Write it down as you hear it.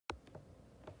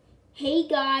Hey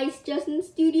guys, Justin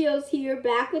Studios here,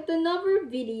 back with another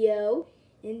video.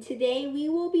 And today we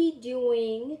will be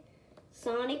doing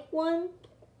Sonic 1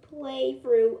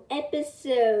 playthrough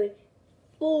episode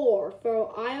 4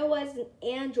 for iOS and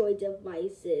Android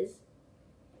devices.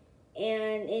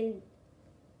 And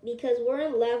because we're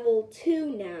in level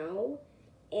 2 now,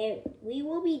 and we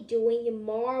will be doing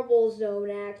Marble Zone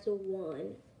Act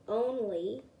 1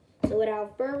 only. So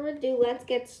without further ado, let's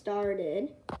get started.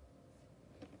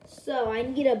 So I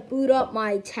need to boot up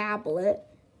my tablet.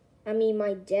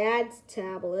 My dad's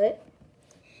tablet.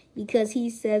 Because he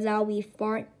says I'll be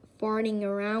farting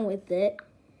around with it.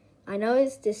 I know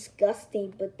it's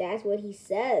disgusting, but that's what he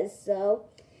says. So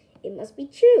it must be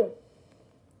true.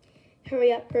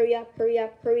 Hurry up, hurry up, hurry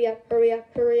up, hurry up, hurry up,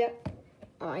 hurry up.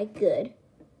 Alright, good.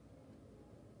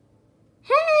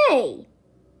 Hey!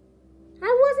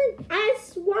 I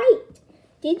swiped.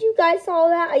 Did you guys saw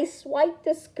that? I swiped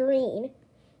the screen.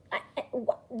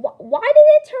 Why did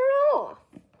it turn off?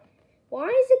 Why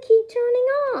does it keep turning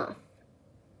off?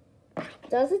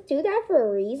 Does it do that for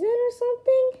a reason or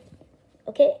something?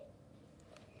 Okay.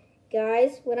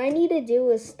 Guys, what I need to do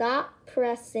is stop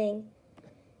pressing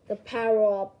the power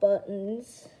off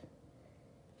buttons.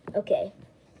 Okay.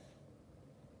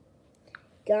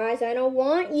 Guys, I don't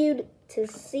want you to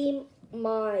see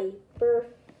my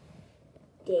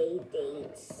birthday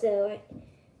date, so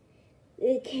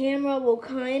the camera will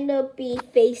kind of be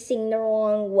facing the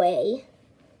wrong way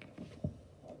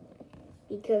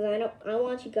because I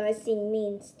want you guys seeing me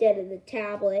instead of the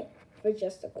tablet for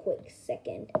just a quick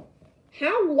second.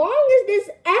 How long is this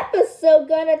episode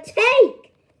gonna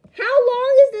take? How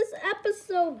long is this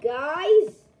episode,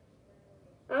 guys?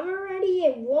 I'm already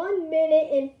at 1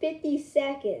 minute and 50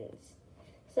 seconds.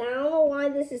 So I don't know why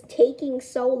this is taking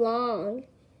so long.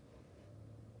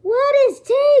 What is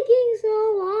taking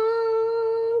so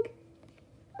long?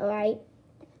 Alright.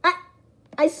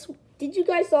 Did you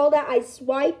guys saw that? I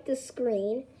swiped the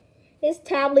screen. This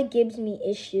tablet gives me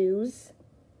issues.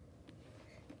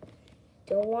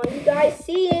 Don't want you guys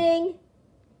seeing.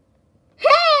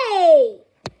 Hey!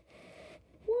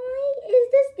 Why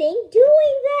is this thing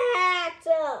doing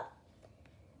that?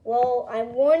 Well,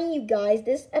 I'm warning you guys,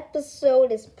 this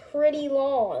episode is pretty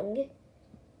long.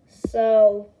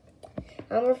 So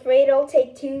I'm afraid it'll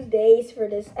take 2 days for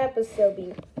this episode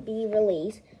be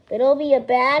released. But it'll be a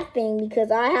bad thing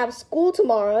because I have school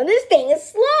tomorrow and this thing is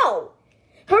slow.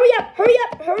 Hurry up, hurry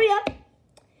up, hurry up.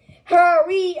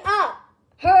 Hurry up,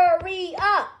 hurry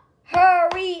up,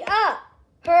 hurry up,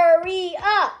 hurry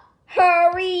up,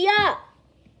 hurry up.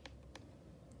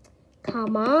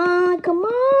 Come on, come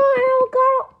on. Oh,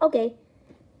 God. Okay.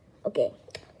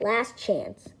 Last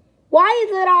chance. Why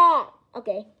is it off?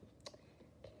 Okay.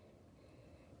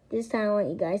 This time I want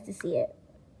you guys to see it.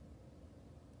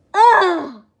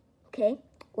 Ugh! Okay.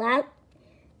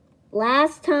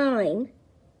 Last time.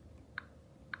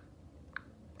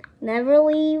 Never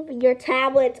leave your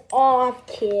tablets off,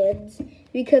 kids,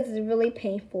 because it's really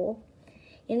painful.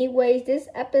 Anyways, this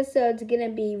episode's gonna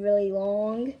be really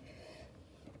long.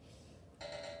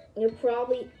 You're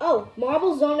probably... Oh,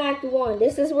 Marble Zone Act 1.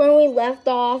 This is where we left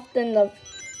off from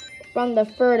the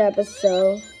third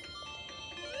episode.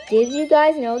 Did you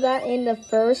guys know that in the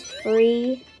first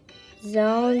 3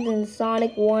 zones in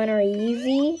Sonic 1 are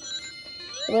easy?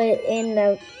 But in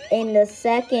the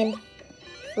second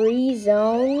 3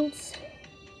 zones,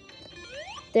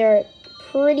 they're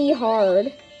pretty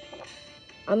hard.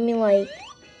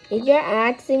 If you're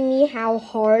asking me how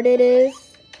hard it is,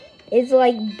 it's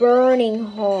like burning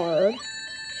hard.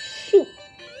 Shoot,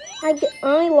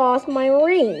 I lost my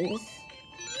rings.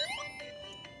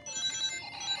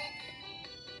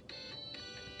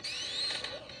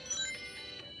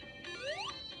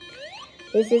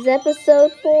 This is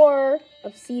episode 4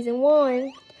 of season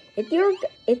 1. If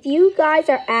you guys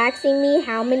are asking me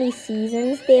how many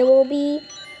seasons there will be,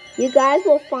 you guys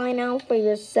will find out for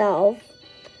yourself.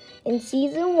 In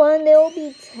season 1, there will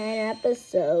be 10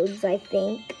 episodes, I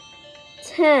think.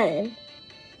 10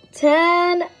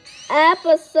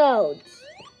 episodes.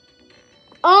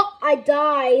 Oh, I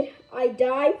died. I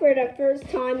died for the first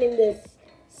time in this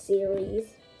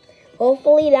series.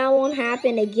 Hopefully that won't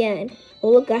happen again. Oh,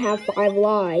 look, I have 5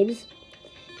 lives.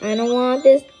 I don't want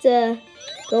this to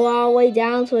go all the way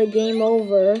down to a game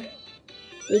over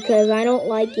because I don't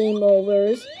like game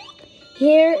overs.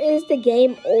 Here is the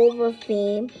game over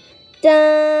theme.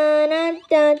 Dun dun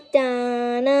dun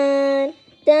dun dun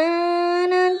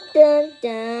dun dun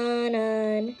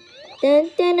dun dun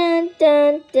dun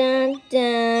dun dun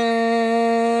dun.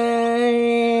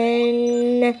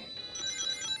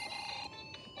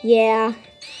 Yeah.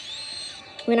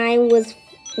 When I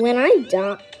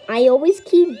I always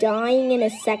keep dying in a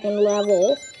second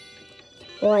level.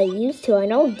 Well, I used to. I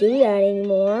don't do that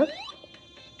anymore.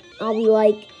 I'll be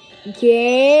like,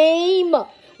 game,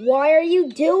 why are you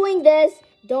doing this?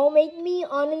 Don't make me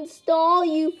uninstall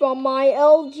you from my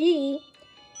LG.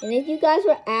 And if you guys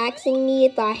were asking me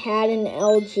if I had an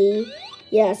LG,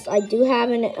 yes, I do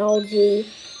have an LG,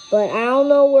 but I don't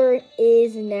know where it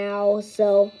is now,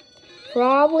 so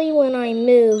probably when I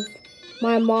move,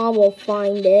 my mom will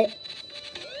find it.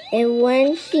 And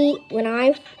when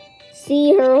I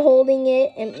see her holding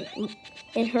it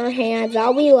in her hands,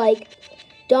 I'll be like,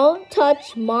 don't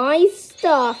touch my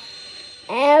stuff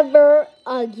ever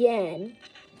again.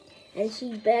 And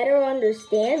she better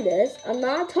understand this. I'm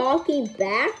not talking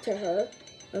back to her.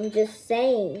 I'm just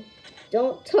saying,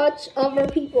 don't touch other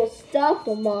people's stuff,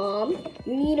 Mom.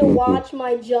 You need to watch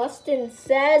my Justin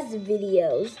Says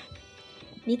videos,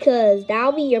 because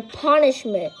that'll be your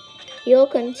punishment. You'll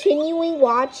continuing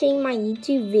watching my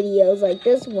YouTube videos like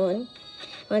this one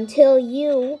until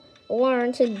you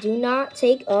learn to do not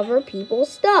take other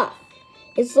people's stuff.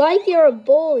 It's like you're a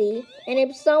bully, and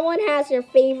if someone has your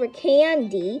favorite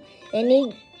candy,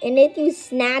 and if you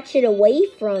snatch it away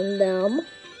from them,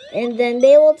 and then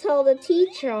they will tell the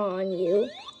teacher on you,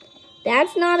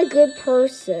 that's not a good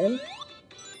person.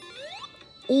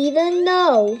 Even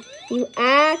though you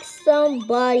ask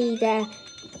somebody to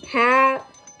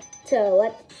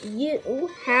let you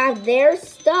have their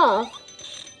stuff,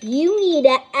 you need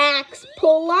to ask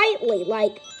politely,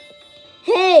 like,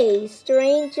 hey,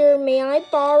 stranger, may I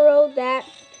borrow that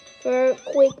for a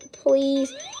quick,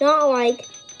 please? Not like,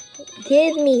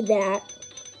 give me that.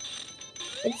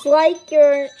 It's like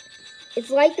your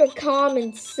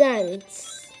common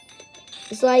sense.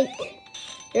 It's like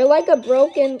you're like a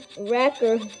broken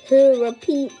record who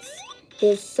repeats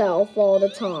himself all the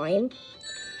time.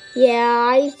 Yeah,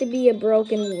 I used to be a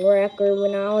broken record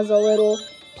when I was a little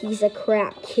piece of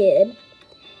crap kid.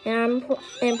 And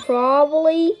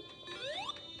probably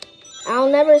I'll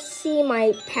never see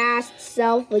my past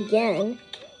self again,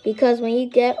 because when you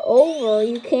get older,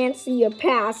 you can't see your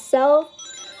past self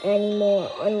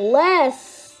anymore,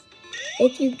 unless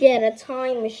if you get a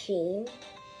time machine.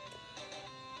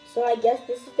 So I guess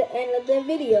this is the end of the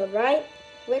video, right?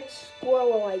 Which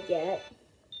score will I get?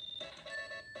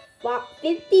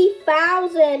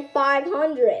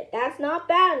 50,500. That's not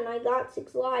bad, and I got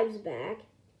 6 lives back.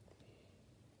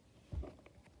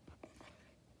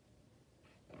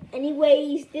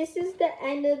 Anyways, this is the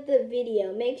end of the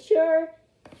video. Make sure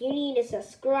you need to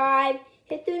subscribe,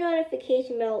 hit the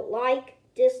notification bell, like,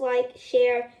 dislike,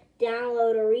 share,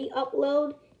 download, or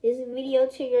re-upload this video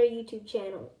to your YouTube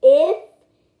channel, if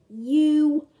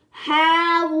you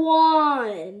have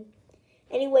one.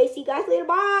 Anyway, see you guys later.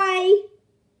 Bye.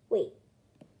 Wait.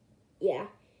 Yeah.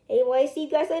 Anyway, see you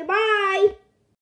guys later. Bye.